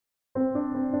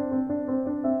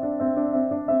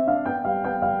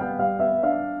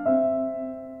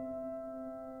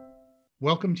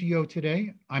Welcome to Yo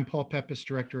Today. I'm Paul Pepis,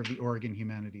 Director of the Oregon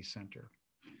Humanities Center.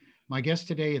 My guest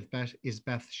today is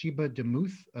Bathsheba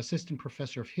DeMuth, Assistant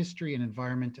Professor of History and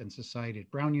Environment and Society at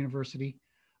Brown University,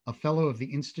 a Fellow of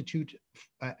the Institute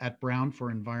at Brown for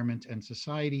Environment and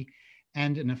Society,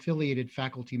 and an affiliated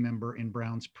faculty member in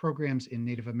Brown's programs in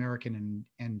Native American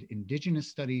and Indigenous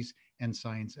Studies and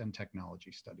Science and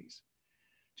Technology Studies.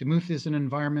 DeMuth is an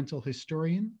environmental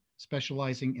historian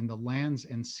specializing in the lands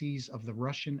and seas of the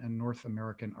Russian and North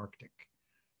American Arctic.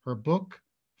 Her book,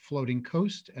 Floating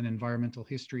Coast, An Environmental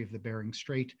History of the Bering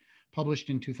Strait,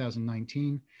 published in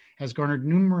 2019, has garnered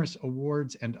numerous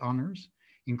awards and honors,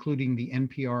 including the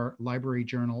NPR Library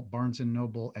Journal Barnes &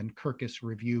 Noble and Kirkus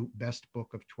Review Best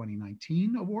Book of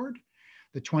 2019 Award,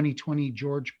 the 2020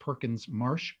 George Perkins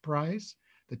Marsh Prize,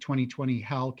 the 2020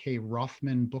 Hal K.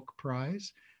 Rothman Book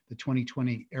Prize, the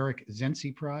 2020 Eric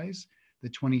Zenzi Prize, the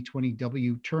 2020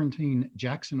 W. Turrentine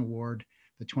Jackson Award,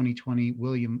 the 2020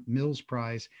 William Mills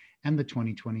Prize, and the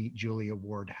 2020 Julia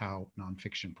Ward Howe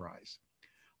Nonfiction Prize.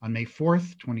 On May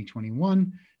 4th,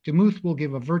 2021, DeMuth will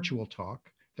give a virtual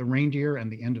talk, The Reindeer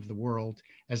and the End of the World,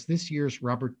 as this year's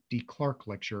Robert D. Clark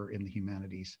Lecture in the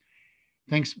Humanities.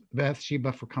 Thanks,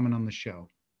 Bathsheba, for coming on the show.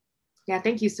 Yeah,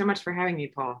 thank you so much for having me,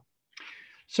 Paul.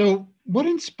 So what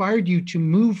inspired you to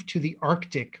move to the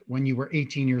Arctic when you were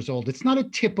 18 years old? It's not a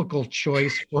typical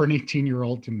choice for an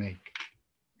 18-year-old to make.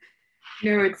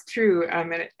 No, it's true.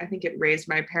 And I think it raised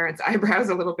my parents' eyebrows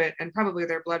a little bit and probably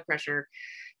their blood pressure.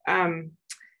 When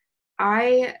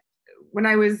I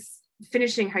was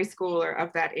finishing high school or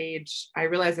of that age, I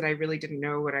realized that I really didn't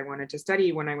know what I wanted to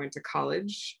study when I went to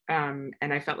college. And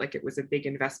I felt like it was a big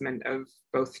investment of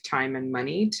both time and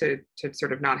money to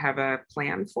sort of not have a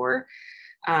plan for.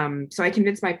 So I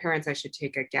convinced my parents I should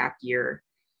take a gap year.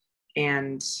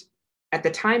 And at the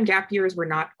time, gap years were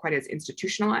not quite as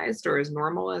institutionalized or as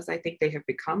normal as I think they have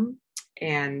become.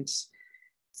 And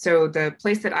so the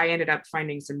place that I ended up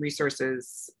finding some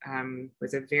resources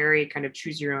was a very kind of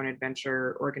choose your own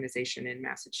adventure organization in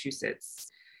Massachusetts.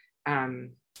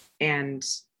 And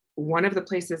one of the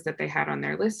places that they had on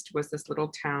their list was this little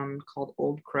town called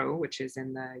Old Crow, which is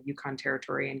in the Yukon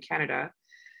Territory in Canada.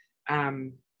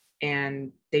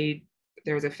 And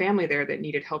there was a family there that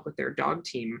needed help with their dog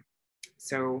team.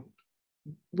 So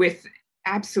with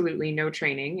absolutely no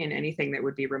training in anything that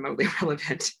would be remotely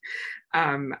relevant,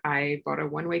 I bought a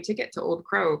one-way ticket to Old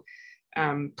Crow,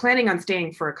 planning on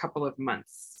staying for a couple of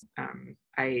months.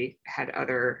 I had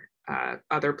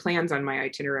other plans on my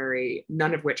itinerary,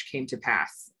 none of which came to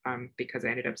pass because I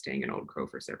ended up staying in Old Crow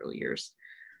for several years.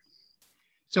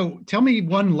 So tell me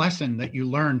one lesson that you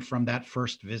learned from that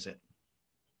first visit.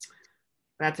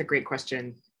 That's a great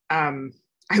question. I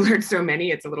learned so many,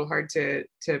 it's a little hard to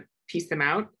piece them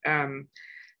out.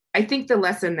 I think the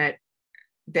lesson that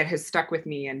has stuck with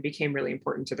me and became really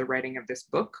important to the writing of this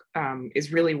book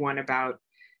is really one about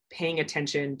paying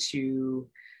attention to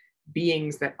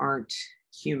beings that aren't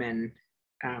human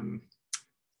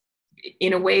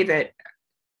in a way that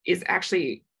is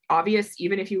actually obvious,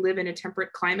 even if you live in a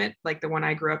temperate climate like the one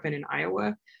I grew up in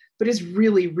Iowa, but is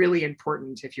really, really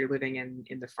important if you're living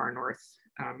in the far north,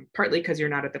 partly because you're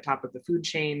not at the top of the food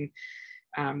chain,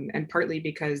 and partly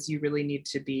because you really need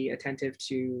to be attentive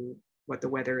to what the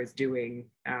weather is doing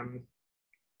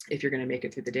if you're going to make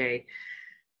it through the day.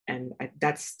 And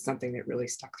that's something that really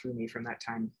stuck through me from that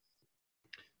time.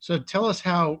 So tell us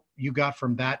how you got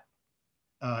from that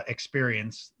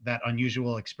experience, that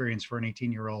unusual experience for an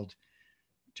 18-year-old,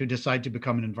 to decide to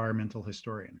become an environmental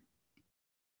historian.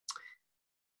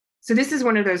 So this is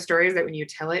one of those stories that when you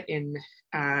tell it in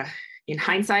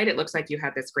hindsight, it looks like you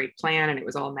had this great plan and it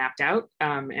was all mapped out.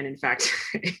 And in fact,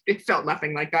 it felt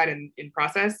nothing like that in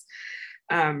process.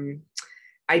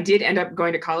 I did end up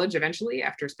going to college eventually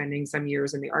after spending some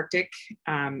years in the Arctic.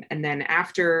 And then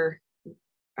after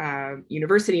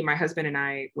university, my husband and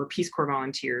I were Peace Corps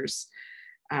volunteers.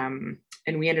 And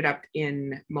we ended up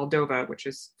in Moldova, which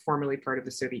is formerly part of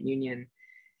the Soviet Union.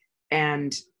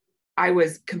 And I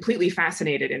was completely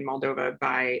fascinated in Moldova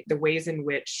by the ways in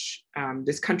which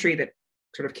this country that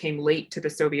sort of came late to the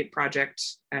Soviet project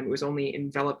and was only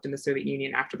enveloped in the Soviet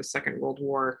Union after the Second World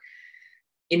War,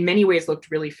 in many ways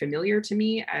looked really familiar to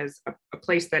me as a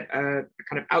place that a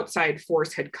kind of outside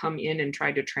force had come in and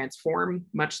tried to transform,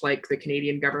 much like the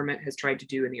Canadian government has tried to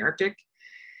do in the Arctic.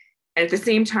 And at the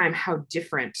same time, how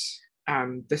different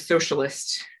the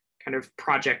socialist kind of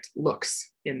project looks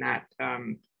in that,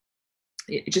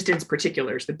 just in its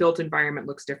particulars. The built environment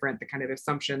looks different, the kind of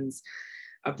assumptions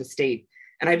of the state.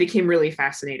 And I became really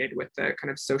fascinated with the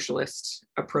kind of socialist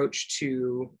approach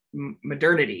to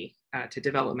modernity, to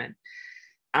development.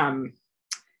 And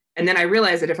And then I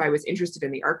realized that if I was interested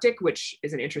in the Arctic, which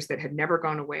is an interest that had never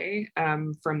gone away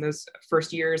from those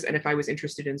first years, and if I was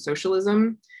interested in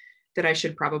socialism, that I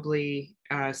should probably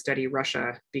study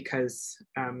Russia, because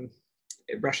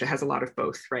Russia has a lot of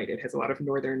both, right? It has a lot of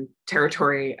northern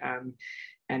territory,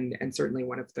 and certainly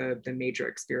one of the major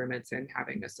experiments in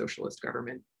having a socialist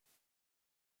government.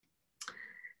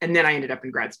 And then I ended up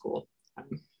in grad school.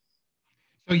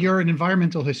 So you're an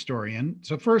environmental historian.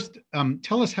 So first,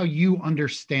 tell us how you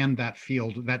understand that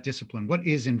field, that discipline. What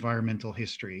is environmental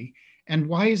history, and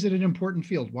why is it an important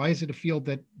field? Why is it a field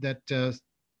that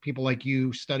people like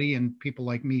you study and people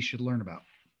like me should learn about?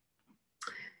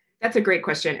 That's a great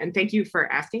question. And thank you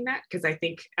for asking that, because I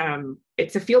think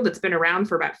it's a field that's been around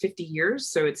for about 50 years.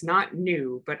 So it's not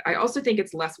new, but I also think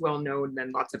it's less well known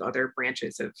than lots of other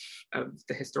branches of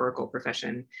the historical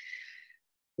profession.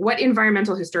 What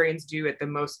environmental historians do at the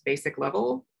most basic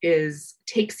level is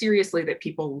take seriously that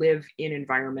people live in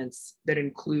environments that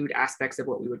include aspects of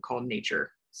what we would call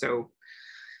nature. So,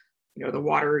 you know, the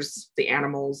waters, the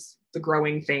animals, the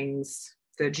growing things,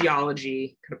 the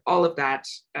geology, kind of all of that.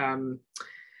 Kind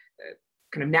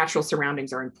of natural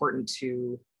surroundings are important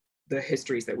to the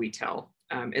histories that we tell,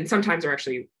 and sometimes are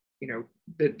actually, you know,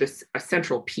 a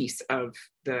central piece of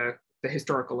the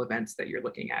historical events that you're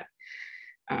looking at.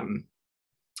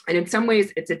 And in some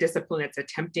ways, it's a discipline that's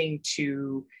attempting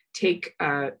to take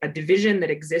a division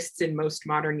that exists in most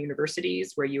modern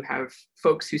universities, where you have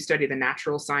folks who study the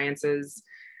natural sciences,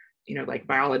 you know, like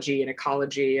biology and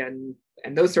ecology and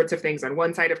those sorts of things on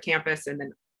one side of campus, and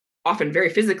then often very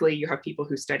physically, you have people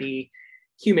who study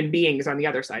human beings on the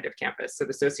other side of campus. So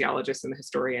the sociologists and the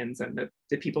historians and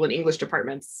the people in English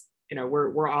departments, you know,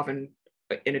 we're often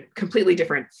in a completely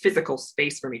different physical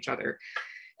space from each other.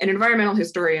 And environmental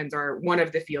historians are one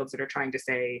of the fields that are trying to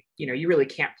say, you know, you really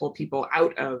can't pull people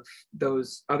out of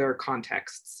those other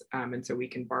contexts. And so we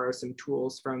can borrow some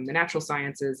tools from the natural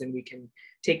sciences, and we can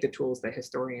take the tools that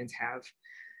historians have.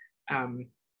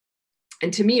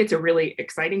 And to me, it's a really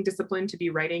exciting discipline to be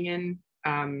writing in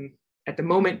at the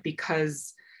moment,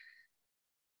 because,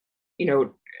 you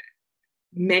know,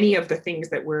 many of the things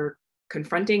that we're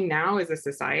confronting now as a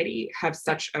society have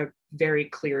such a very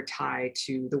clear tie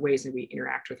to the ways that we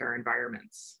interact with our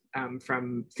environments,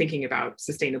 from thinking about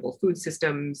sustainable food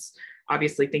systems,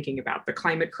 obviously thinking about the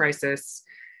climate crisis,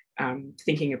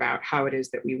 thinking about how it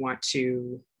is that we want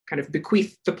to kind of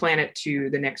bequeath the planet to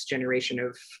the next generation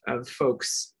of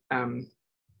folks,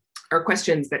 are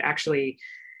questions that actually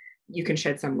you can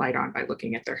shed some light on by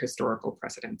looking at their historical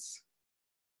precedents.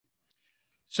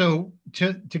 So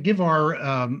to give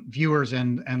our viewers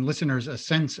and listeners a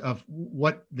sense of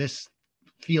what this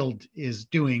field is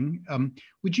doing,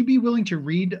 would you be willing to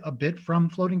read a bit from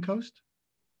Floating Coast?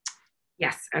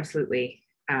 Yes, absolutely.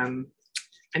 I'm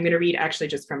going to read actually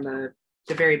just from the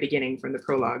very beginning, from the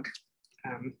prologue,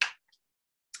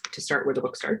 to start where the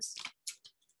book starts.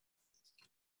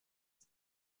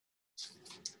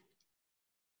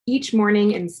 Each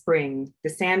morning in spring, the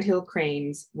sandhill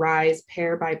cranes rise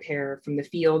pair by pair from the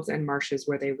fields and marshes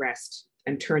where they rest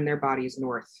and turn their bodies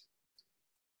north.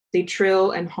 They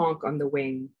trill and honk on the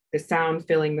wing, the sound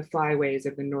filling the flyways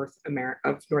of North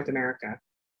America.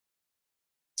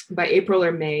 By April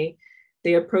or May,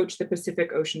 they approach the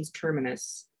Pacific Ocean's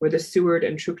terminus, where the Seward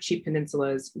and Chukchi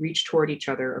peninsulas reach toward each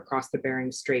other across the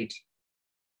Bering Strait.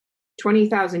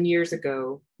 20,000 years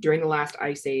ago, during the last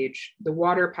ice age, the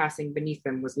water passing beneath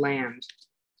them was land.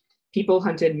 People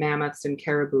hunted mammoths and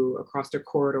caribou across a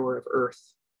corridor of earth.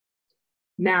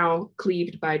 Now,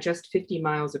 cleaved by just 50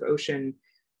 miles of ocean,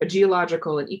 a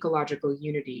geological and ecological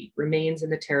unity remains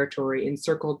in the territory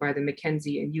encircled by the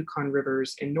Mackenzie and Yukon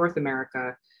rivers in North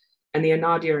America and the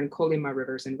Anadyr and Kolyma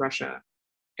rivers in Russia,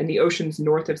 and the oceans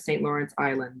north of St. Lawrence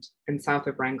Island and south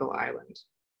of Wrangel Island.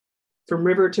 From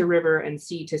river to river and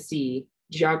sea to sea,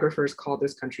 geographers call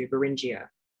this country Beringia.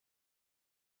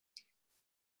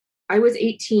 I was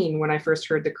 18 when I first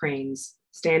heard the cranes,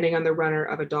 standing on the runner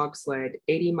of a dog sled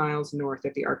 80 miles north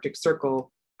of the Arctic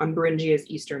Circle on Beringia's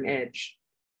eastern edge.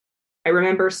 I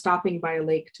remember stopping by a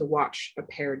lake to watch a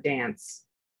pair dance.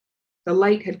 The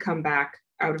light had come back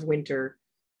out of winter,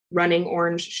 running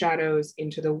orange shadows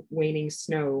into the waning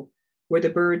snow, where the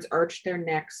birds arched their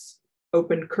necks,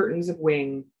 opened curtains of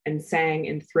wing, and sang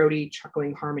in throaty,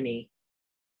 chuckling harmony.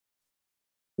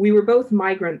 We were both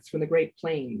migrants from the Great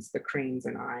Plains, the cranes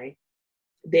and I.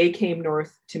 They came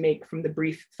north to make from the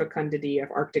brief fecundity of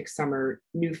Arctic summer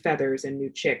new feathers and new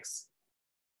chicks.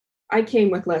 I came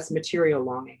with less material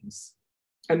longings.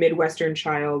 A Midwestern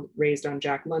child raised on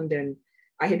Jack London,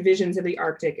 I had visions of the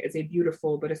Arctic as a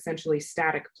beautiful but essentially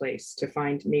static place to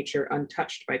find nature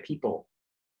untouched by people.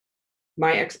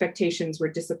 My expectations were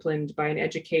disciplined by an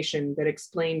education that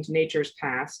explained nature's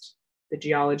past, the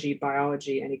geology,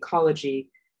 biology, and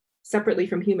ecology, separately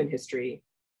from human history,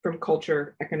 from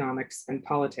culture, economics, and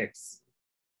politics.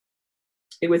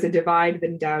 It was a divide that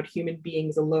endowed human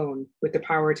beings alone with the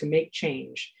power to make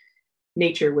change.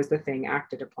 Nature was the thing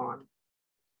acted upon.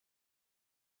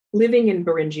 Living in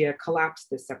Beringia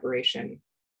collapsed this separation.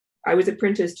 I was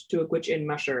apprenticed to a Gwich'in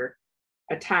musher,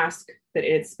 a task that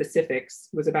in its specifics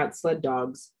was about sled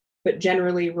dogs, but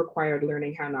generally required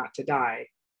learning how not to die.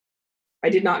 I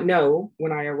did not know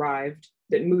when I arrived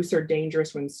that moose are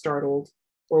dangerous when startled,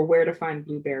 or where to find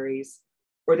blueberries,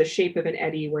 or the shape of an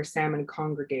eddy where salmon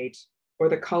congregate, or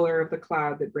the color of the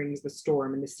cloud that brings the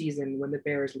storm in the season when the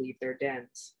bears leave their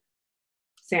dens.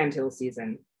 Sandhill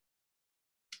season.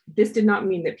 This did not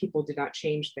mean that people did not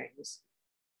change things.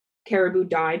 Caribou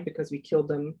died because we killed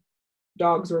them.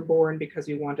 Dogs were born because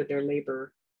we wanted their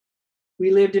labor.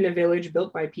 We lived in a village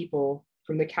built by people,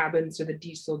 from the cabins to the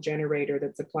diesel generator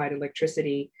that supplied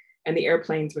electricity, and the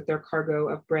airplanes with their cargo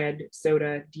of bread,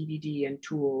 soda, DVD, and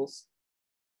tools.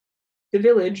 The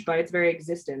village, by its very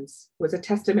existence, was a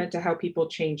testament to how people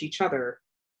change each other.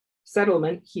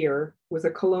 Settlement here was a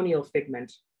colonial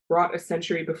figment, brought a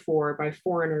century before by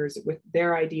foreigners with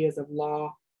their ideas of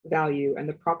law, value, and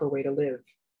the proper way to live.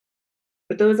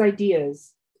 But those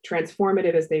ideas,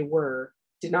 transformative as they were,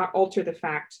 did not alter the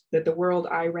fact that the world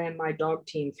I ran my dog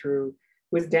team through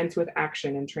was dense with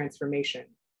action and transformation,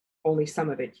 only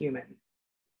some of it human.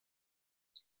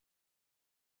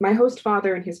 My host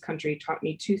father and his country taught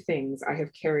me two things I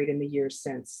have carried in the years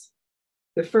since.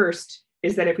 The first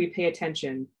is that if we pay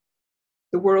attention,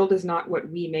 the world is not what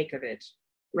we make of it.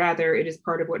 Rather, it is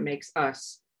part of what makes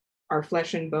us, our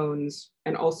flesh and bones,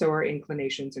 and also our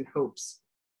inclinations and hopes.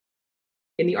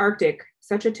 In the Arctic,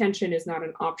 such attention is not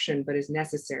an option, but is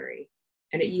necessary,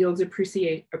 and it yields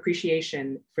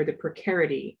appreciation for the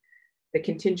precarity, the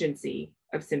contingency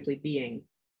of simply being.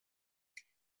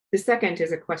 The second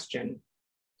is a question.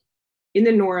 In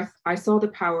the North, I saw the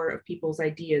power of people's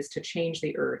ideas to change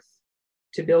the earth,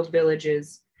 to build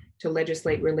villages, to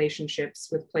legislate relationships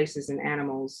with places and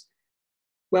animals,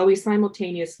 while we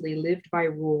simultaneously lived by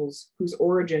rules whose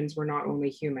origins were not only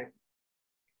human.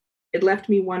 It left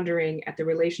me wondering at the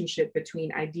relationship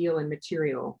between ideal and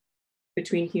material,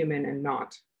 between human and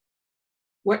not.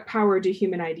 What power do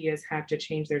human ideas have to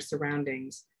change their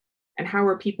surroundings? And how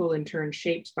are people in turn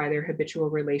shaped by their habitual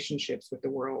relationships with the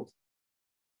world?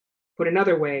 Put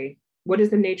another way, what is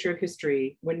the nature of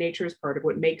history when nature is part of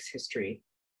what makes history?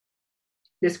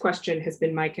 This question has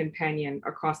been my companion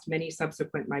across many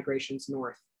subsequent migrations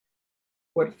north.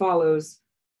 What follows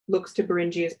looks to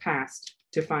Beringia's past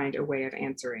to find a way of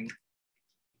answering.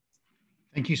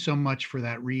 Thank you so much for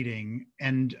that reading.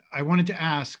 And I wanted to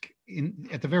ask,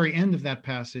 at the very end of that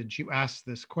passage, you asked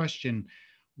this question,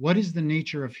 what is the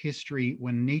nature of history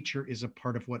when nature is a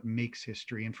part of what makes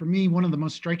history? And for me, one of the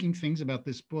most striking things about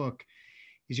this book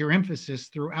is your emphasis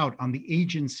throughout on the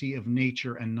agency of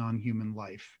nature and non-human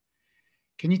life.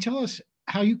 Can you tell us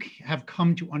how you have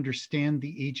come to understand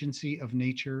the agency of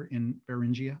nature in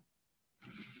Beringia?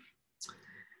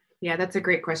 Yeah, that's a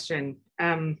great question.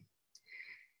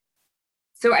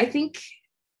 So I think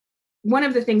one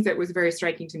of the things that was very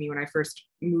striking to me when I first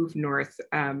moved north,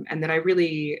 and that I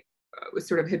really was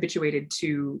sort of habituated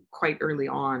to quite early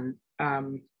on,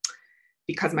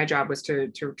 because my job was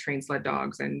to train sled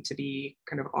dogs and to be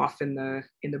kind of off in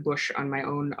the bush on my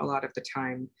own a lot of the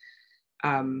time,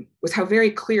 was how very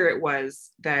clear it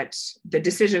was that the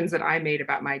decisions that I made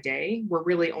about my day were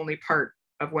really only part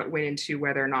of what went into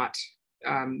whether or not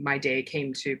my day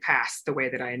came to pass the way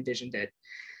that I envisioned it.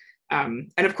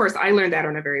 And of course, I learned that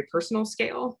on a very personal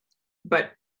scale.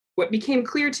 But what became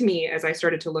clear to me as I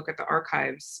started to look at the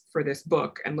archives for this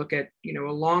book and look at, a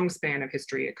long span of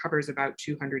history, it covers about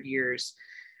 200 years,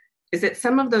 is that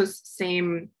some of those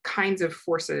same kinds of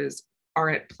forces are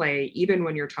at play, even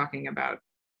when you're talking about,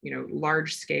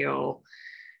 large scale,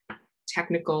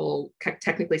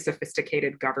 technically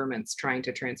sophisticated governments trying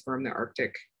to transform the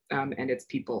Arctic and its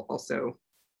people also.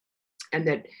 And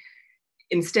that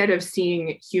instead of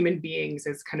seeing human beings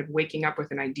as kind of waking up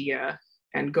with an idea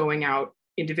and going out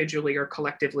individually or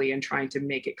collectively and trying to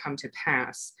make it come to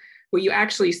pass, what you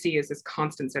actually see is this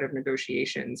constant set of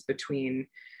negotiations between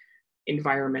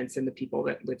environments and the people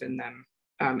that live in them.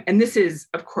 And this is,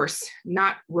 of course,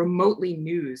 not remotely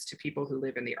news to people who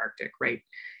live in the Arctic, right?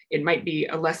 It might be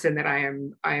a lesson that I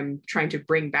am trying to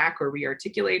bring back or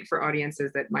re-articulate for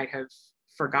audiences that might have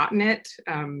forgotten it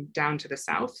down to the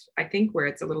South, I think, where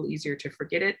it's a little easier to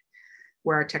forget it,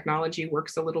 where our technology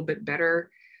works a little bit better.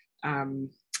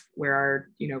 where our,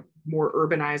 more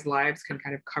urbanized lives can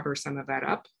kind of cover some of that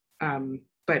up.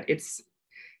 But it's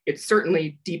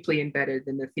certainly deeply embedded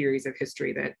in the theories of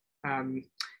history that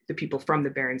the people from the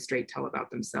Bering Strait tell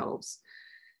about themselves.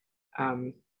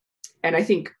 And I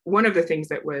think one of the things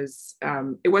that was,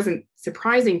 it wasn't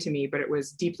surprising to me, but it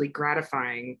was deeply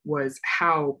gratifying, was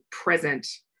how present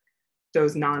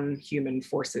those non-human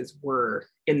forces were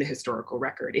in the historical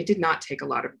record. It did not take a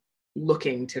lot of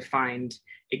looking to find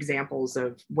examples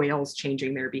of whales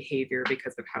changing their behavior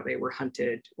because of how they were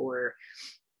hunted, or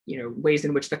ways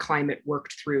in which the climate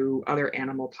worked through other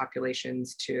animal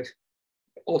populations to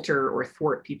alter or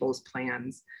thwart people's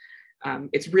plans.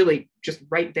 It's really just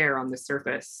right there on the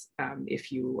surface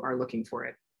if you are looking for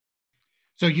it.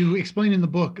 So you explain in the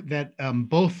book that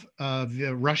both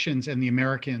the Russians and the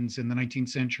Americans in the 19th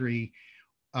century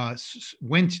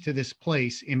went to this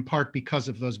place in part because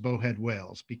of those bowhead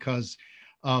whales, because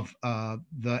of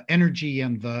the energy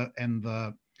and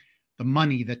the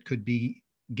money that could be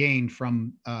gained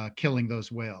from killing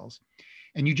those whales.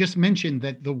 And you just mentioned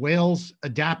that the whales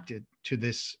adapted to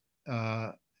this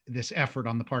this effort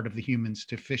on the part of the humans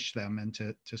to fish them and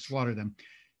to slaughter them.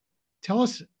 Tell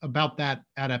us about that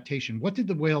adaptation. What did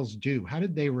the whales do? How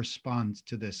did they respond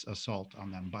to this assault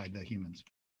on them by the humans?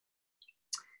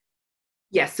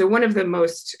 Yes, so one of the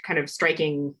most kind of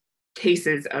striking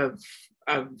cases of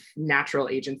natural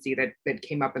agency that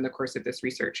came up in the course of this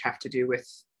research have to do with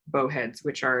bowheads,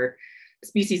 which are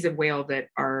species of whale that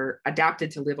are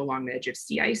adapted to live along the edge of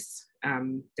sea ice.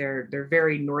 They're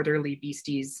very northerly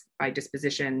beasties by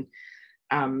disposition,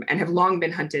 and have long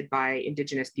been hunted by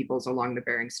indigenous peoples along the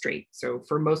Bering Strait. So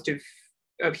for most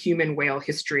of human whale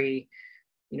history,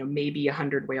 maybe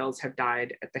 100 whales have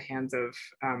died at the hands of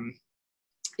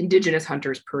indigenous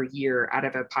hunters per year out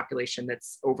of a population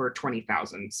that's over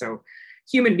 20,000. So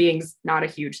human beings, not a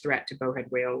huge threat to bowhead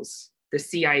whales. The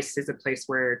sea ice is a place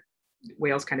where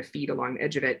whales kind of feed along the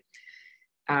edge of it.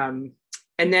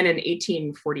 And then in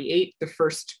 1848, the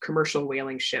first commercial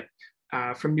whaling ship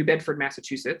from New Bedford,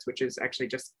 Massachusetts, which is actually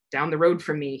just down the road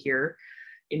from me here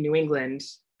in New England,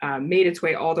 made its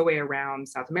way all the way around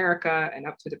South America and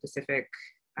up to the Pacific,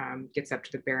 gets up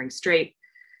to the Bering Strait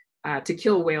to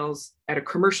kill whales at a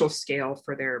commercial scale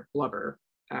for their blubber,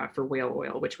 for whale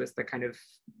oil, which was the kind of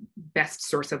best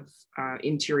source of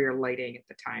interior lighting at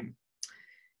the time.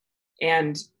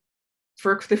 And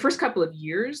for the first couple of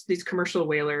years, these commercial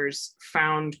whalers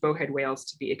found bowhead whales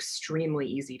to be extremely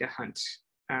easy to hunt.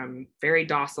 Very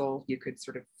docile. You could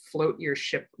sort of float your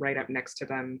ship right up next to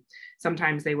them.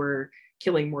 Sometimes they were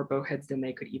killing more bowheads than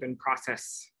they could even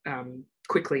process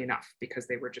quickly enough, because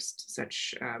they were just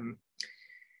such,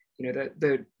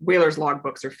 the whalers'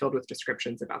 logbooks are filled with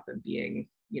descriptions about them being,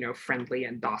 friendly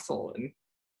and docile.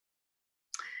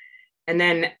 And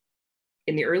then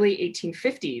in the early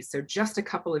 1850s, so just a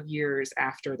couple of years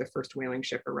after the first whaling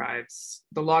ship arrives,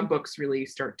 the logbooks really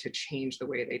start to change the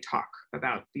way they talk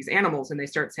about these animals. And they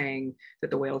start saying that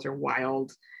the whales are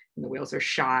wild, and the whales are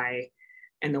shy,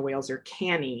 and the whales are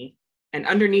canny. And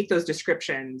underneath those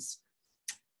descriptions,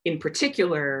 in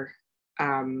particular,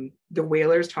 the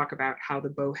whalers talk about how the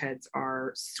bowheads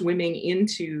are swimming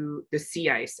into the sea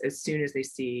ice as soon as they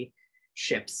see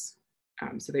ships.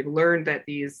 So they've learned that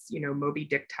these, Moby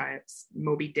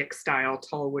Dick style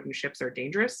tall wooden ships are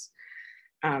dangerous.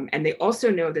 And they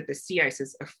also know that the sea ice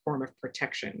is a form of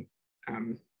protection.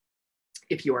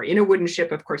 If you are in a wooden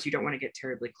ship, of course, you don't want to get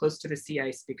terribly close to the sea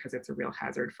ice because it's a real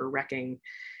hazard for wrecking.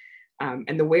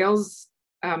 And the whales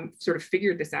sort of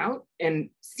figured this out and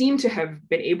seem to have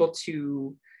been able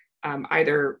to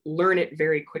either learn it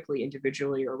very quickly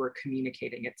individually, or were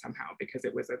communicating it somehow, because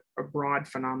it was a broad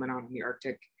phenomenon in the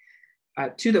Arctic.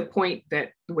 To the point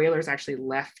that the whalers actually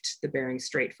left the Bering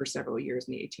Strait for several years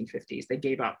in the 1850s. They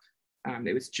gave up.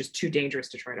 It was just too dangerous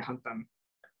to try to hunt them.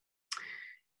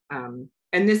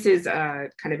 And this is a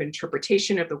kind of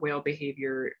interpretation of the whale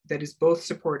behavior that is both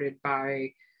supported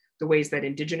by the ways that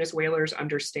indigenous whalers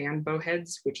understand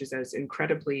bowheads, which is as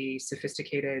incredibly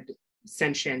sophisticated,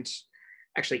 sentient,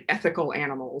 actually ethical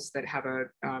animals that have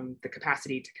the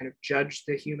capacity to kind of judge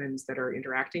the humans that are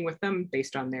interacting with them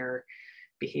based on their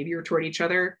behavior toward each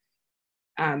other.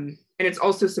 And it's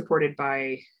also supported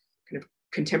by kind of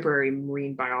contemporary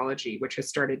marine biology, which has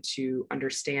started to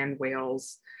understand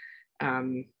whales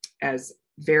as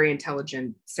very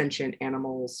intelligent, sentient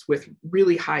animals with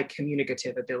really high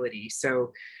communicative ability.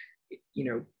 So,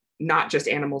 not just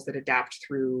animals that adapt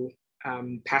through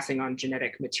passing on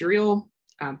genetic material,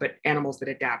 but animals that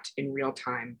adapt in real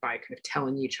time by kind of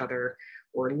telling each other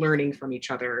or learning from each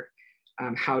other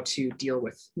how to deal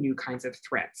with new kinds of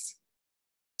threats.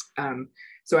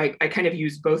 So I kind of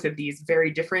use both of these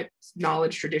very different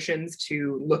knowledge traditions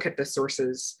to look at the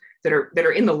sources that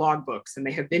are in the logbooks, and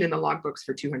they have been in the logbooks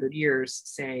for 200 years,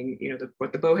 saying,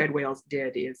 what the bowhead whales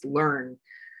did is learn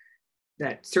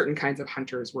that certain kinds of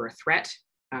hunters were a threat,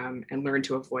 and learn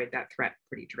to avoid that threat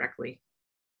pretty directly.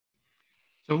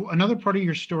 So another part of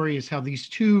your story is how these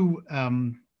two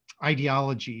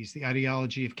ideologies, the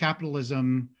ideology of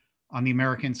capitalism on the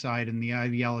American side and the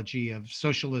ideology of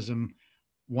socialism,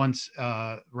 once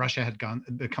Russia had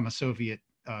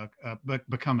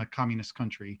become a communist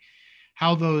country,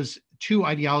 how those two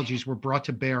ideologies were brought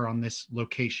to bear on this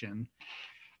location,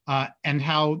 and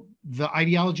how the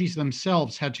ideologies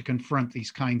themselves had to confront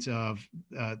these kinds of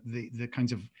the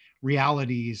kinds of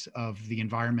realities of the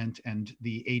environment and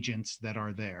the agents that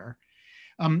are there.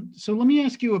 So let me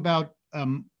ask you about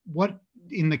what,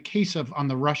 in the case of on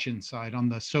the Russian side, on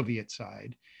the Soviet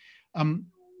side,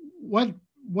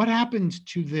 what happened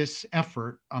to this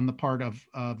effort on the part of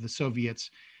the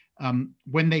Soviets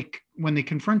when they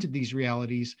confronted these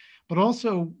realities, but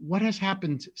also what has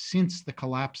happened since the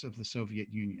collapse of the Soviet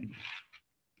Union?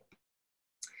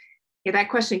 Yeah, that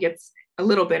question gets a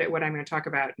little bit at what I'm going to talk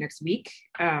about next week.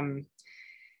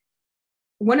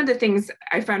 One of the things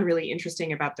I found really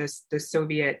interesting about the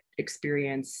Soviet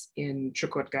experience in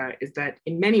Chukotka is that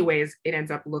in many ways it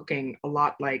ends up looking a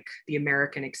lot like the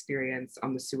American experience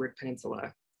on the Seward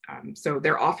Peninsula. So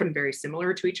they're often very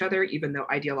similar to each other, even though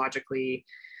ideologically,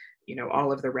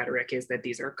 all of the rhetoric is that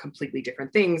these are completely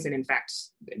different things, and in fact,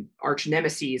 arch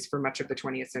nemeses for much of the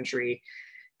 20th century.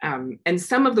 And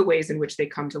some of the ways in which they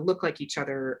come to look like each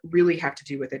other really have to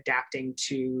do with adapting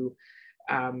to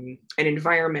an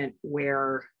environment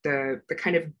where the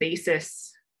kind of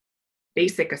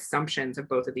basic assumptions of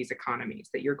both of these economies,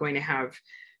 that you're going to have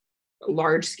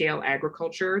large scale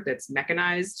agriculture that's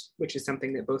mechanized, which is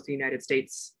something that both the United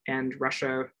States and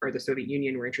Russia or the Soviet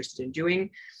Union were interested in doing,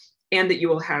 and that you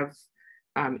will have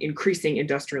increasing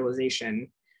industrialization,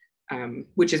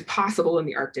 which is possible in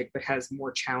the Arctic, but has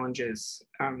more challenges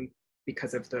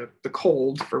because of the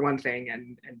cold, for one thing,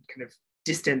 and kind of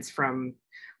distance from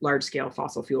large-scale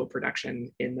fossil fuel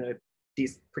production in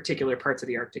these particular parts of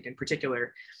the Arctic in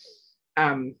particular.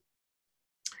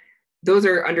 Those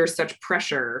are under such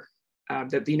pressure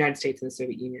that the United States and the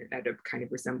Soviet Union end up kind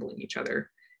of resembling each other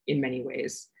in many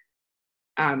ways,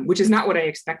 which is not what I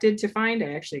expected to find.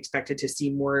 I actually expected to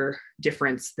see more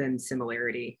difference than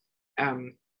similarity.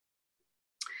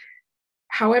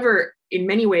 However, in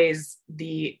many ways,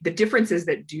 the differences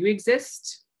that do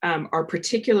exist are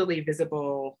particularly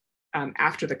visible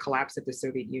after the collapse of the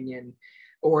Soviet Union,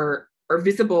 or are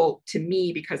visible to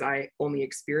me because I only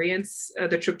experience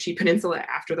the Chukchi Peninsula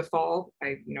after the fall.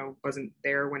 I wasn't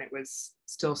there when it was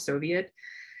still Soviet.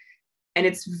 And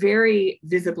it's very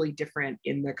visibly different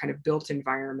in the kind of built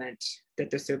environment that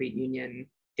the Soviet Union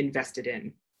invested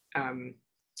in.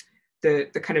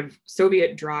 The kind of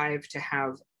Soviet drive to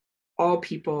have all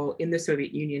people in the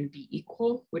Soviet Union be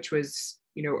equal, which was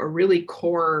a really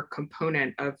core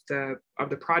component of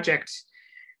the project.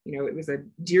 It was a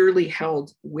dearly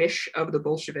held wish of the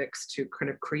Bolsheviks to kind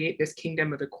of create this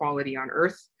kingdom of equality on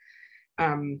earth,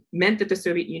 meant that the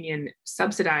Soviet Union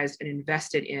subsidized and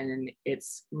invested in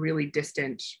its really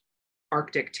distant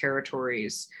Arctic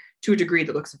territories to a degree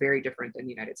that looks very different than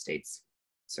the United States.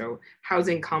 So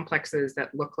housing complexes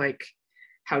that look like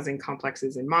housing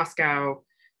complexes in Moscow,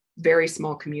 very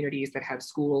small communities that have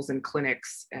schools and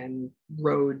clinics and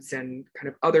roads and kind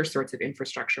of other sorts of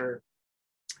infrastructure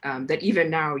that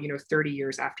even now, 30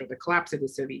 years after the collapse of the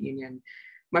Soviet Union,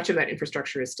 much of that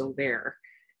infrastructure is still there.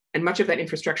 And much of that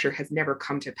infrastructure has never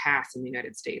come to pass in the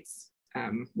United States,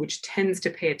 which tends to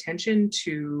pay attention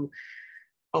to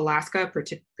Alaska,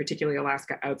 particularly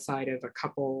Alaska outside of a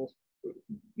couple,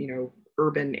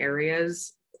 urban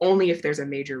areas, only if there's a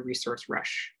major resource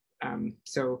rush.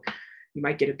 So you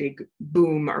might get a big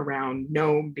boom around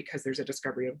Nome because there's a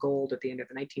discovery of gold at the end of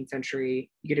the 19th century.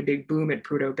 You get a big boom at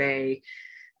Prudhoe Bay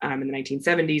in the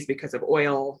 1970s because of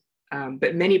oil.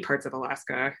 But many parts of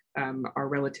Alaska are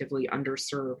relatively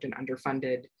underserved and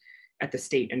underfunded at the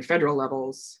state and federal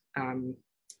levels.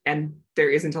 And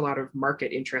there isn't a lot of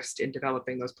market interest in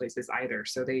developing those places either.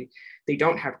 So they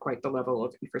don't have quite the level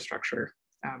of infrastructure.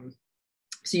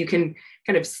 So you can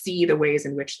kind of see the ways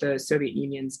in which the Soviet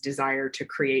Union's desire to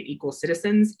create equal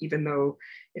citizens, even though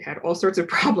it had all sorts of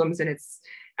problems in its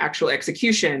actual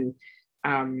execution,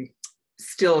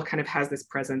 still kind of has this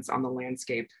presence on the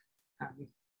landscape.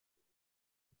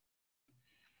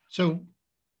 So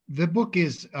the book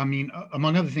is,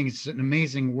 among other things, it's an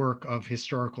amazing work of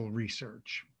historical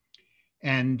research.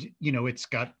 And, it's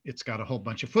got a whole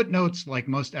bunch of footnotes like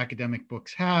most academic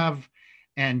books have.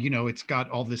 And, it's got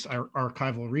all this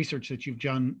archival research that you've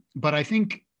done. But I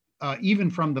think even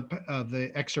from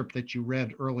the excerpt that you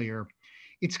read earlier,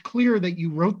 it's clear that you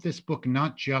wrote this book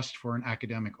not just for an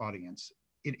academic audience.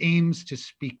 It aims to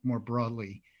speak more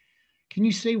broadly. Can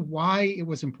you say why it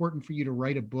was important for you to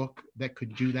write a book that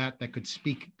could do that could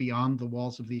speak beyond the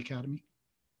walls of the academy?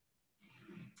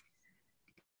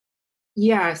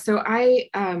 Yeah, so I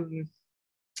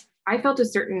felt a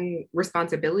certain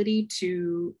responsibility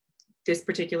to this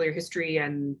particular history,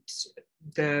 and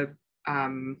the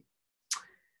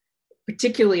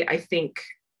particularly, I think,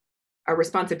 a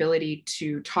responsibility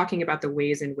to talking about the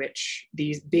ways in which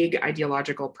these big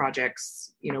ideological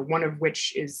projects, one of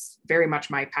which is very much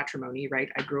my patrimony, right?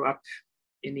 I grew up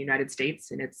in the United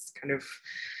States and its kind of,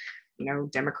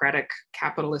 democratic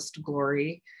capitalist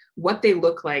glory, what they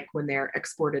look like when they're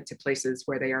exported to places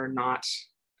where they are not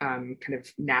kind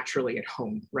of naturally at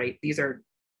home, right? These are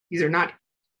not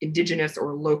indigenous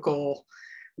or local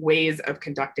ways of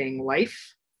conducting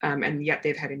life. And yet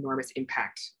they've had enormous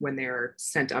impact when they're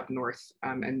sent up north,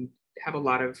 and have a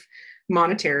lot of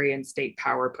monetary and state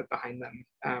power put behind them.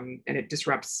 And it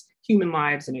disrupts human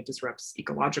lives, and it disrupts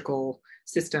ecological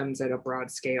systems at a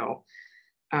broad scale.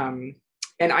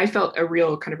 And I felt a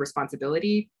real kind of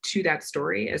responsibility to that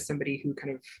story as somebody who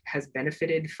kind of has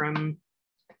benefited from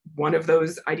one of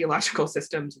those ideological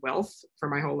systems' wealth for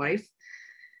my whole life.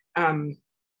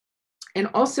 And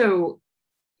also,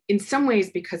 in some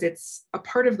ways, because it's a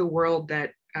part of the world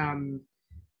that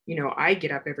I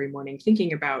get up every morning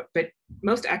thinking about, but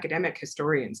most academic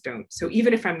historians don't. So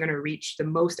even if I'm going to reach the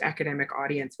most academic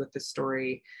audience with the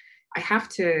story, I have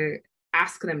to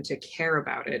ask them to care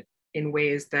about it in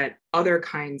ways that other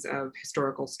kinds of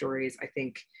historical stories, I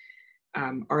think,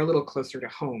 are a little closer to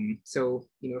home. So,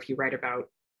 if you write about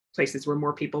places where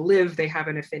more people live, they have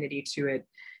an affinity to it.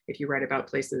 If you write about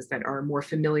places that are more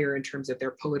familiar in terms of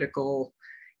their political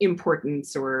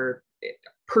importance or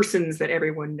persons that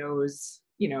everyone knows,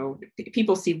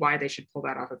 people see why they should pull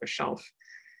that off of a shelf.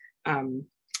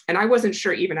 And I wasn't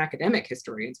sure even academic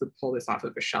historians would pull this off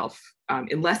of a shelf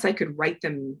unless I could write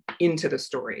them into the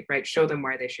story, right? Show them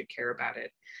why they should care about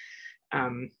it.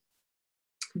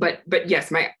 But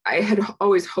yes, I had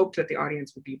always hoped that the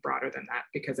audience would be broader than that,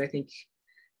 because I think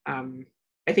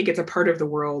it's a part of the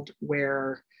world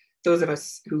where those of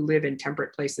us who live in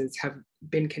temperate places have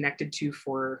been connected to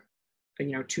for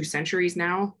 2 centuries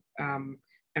now, and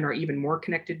are even more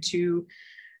connected to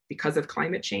because of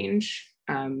climate change,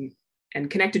 and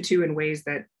connected to in ways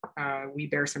that we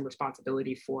bear some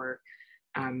responsibility for,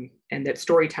 and that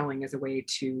storytelling is a way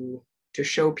to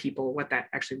show people what that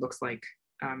actually looks like,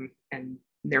 and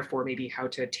therefore maybe how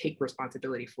to take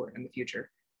responsibility for it in the future.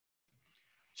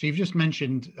 So you've just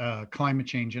mentioned climate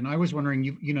change, and I was wondering,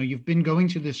 you've been going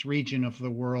to this region of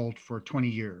the world for 20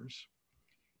 years.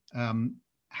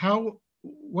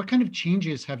 What kind of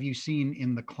changes have you seen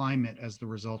in the climate as the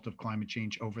result of climate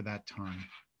change over that time?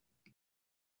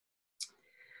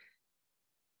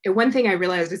 One thing I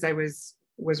realized as I was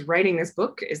writing this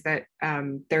book is that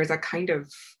there's a kind of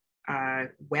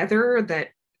weather that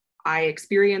I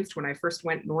experienced when I first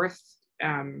went north,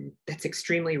 that's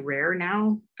extremely rare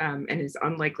now, and is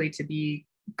unlikely to be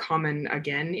common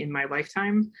again in my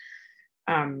lifetime.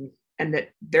 And that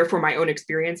therefore my own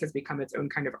experience has become its own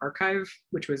kind of archive,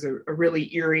 which was a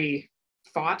really eerie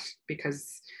thought,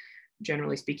 because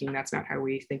generally speaking, that's not how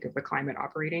we think of the climate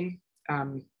operating.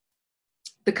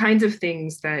 The kinds of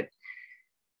things that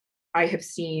I have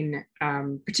seen,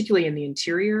 particularly in the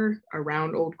interior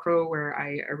around Old Crow, where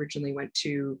I originally went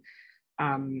to,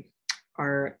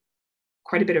 are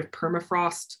quite a bit of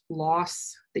permafrost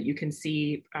loss that you can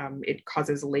see. It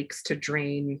causes lakes to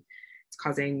drain. It's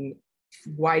causing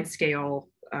wide scale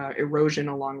erosion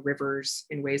along rivers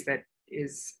in ways that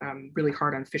is really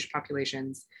hard on fish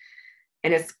populations.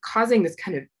 And it's causing this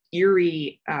kind of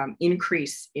eerie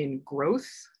increase in growth,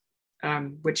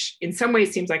 which in some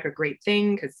ways seems like a great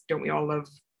thing, because don't we all love,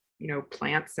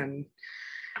 plants, and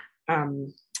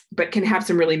but can have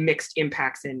some really mixed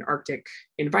impacts in Arctic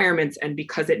environments, and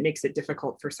because it makes it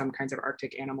difficult for some kinds of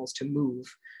Arctic animals to move.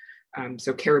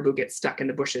 So caribou get stuck in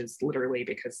the bushes literally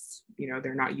because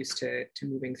they're not used to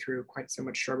moving through quite so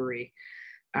much shrubbery.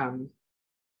 And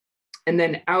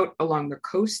then out along the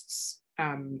coasts,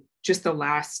 just the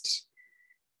last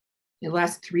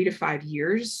 3 to 5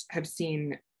 years have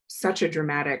seen such a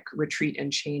dramatic retreat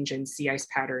and change in sea ice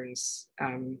patterns.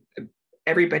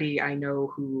 Everybody I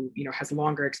know who has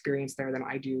longer experience there than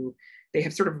I do, they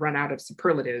have sort of run out of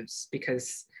superlatives,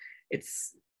 because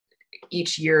it's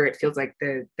each year it feels like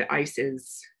the ice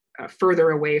is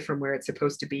further away from where it's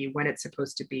supposed to be, when it's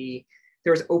supposed to be.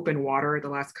 There's open water the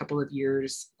last couple of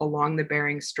years along the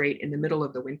Bering Strait in the middle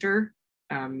of the winter.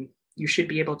 You should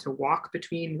be able to walk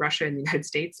between Russia and the United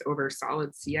States over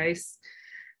solid sea ice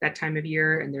that time of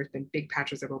year, and there's been big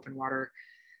patches of open water.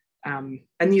 And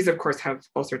these, of course, have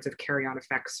all sorts of carry-on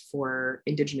effects for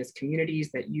indigenous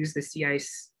communities that use the sea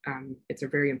ice. It's a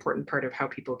very important part of how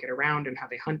people get around and how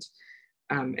they hunt.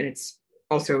 And it's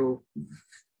also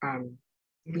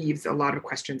leaves a lot of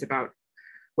questions about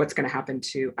what's going to happen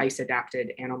to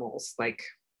ice-adapted animals like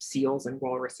seals and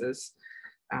walruses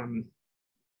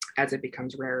as it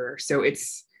becomes rarer. So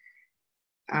it's,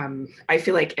 I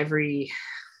feel like every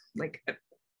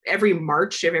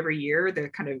March of every year, the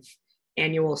kind of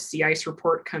annual sea ice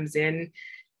report comes in,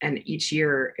 and each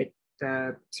year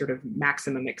the sort of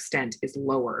maximum extent is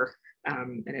lower.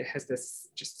 And it has this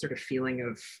just sort of feeling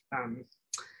of,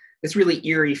 this really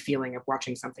eerie feeling of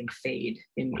watching something fade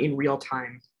in real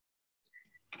time.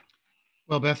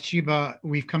 Well, Bathsheba,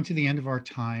 we've come to the end of our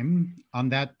time. On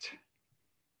that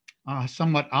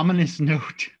somewhat ominous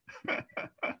note,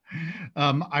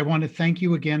 I want to thank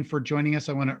you again for joining us.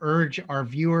 I want to urge our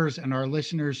viewers and our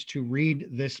listeners to read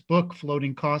this book,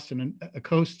 Floating Coast,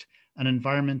 an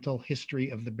Environmental History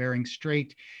of the Bering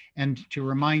Strait, and to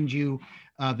remind you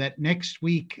that next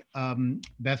week,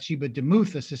 Bathsheba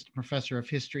DeMuth, Assistant Professor of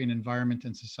History and Environment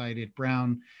and Society at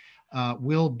Brown,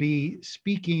 will be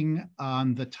speaking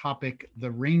on the topic,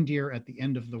 The Reindeer at the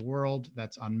End of the World.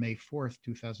 That's on May 4th,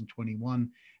 2021,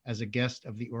 as a guest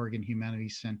of the Oregon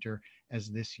Humanities Center as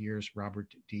this year's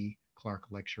Robert D. Clark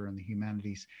Lecture on the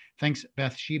Humanities. Thanks,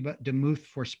 Bathsheba DeMuth,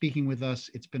 for speaking with us.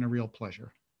 It's been a real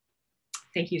pleasure.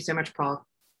 Thank you so much, Paul.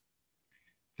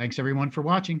 Thanks, everyone, for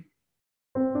watching.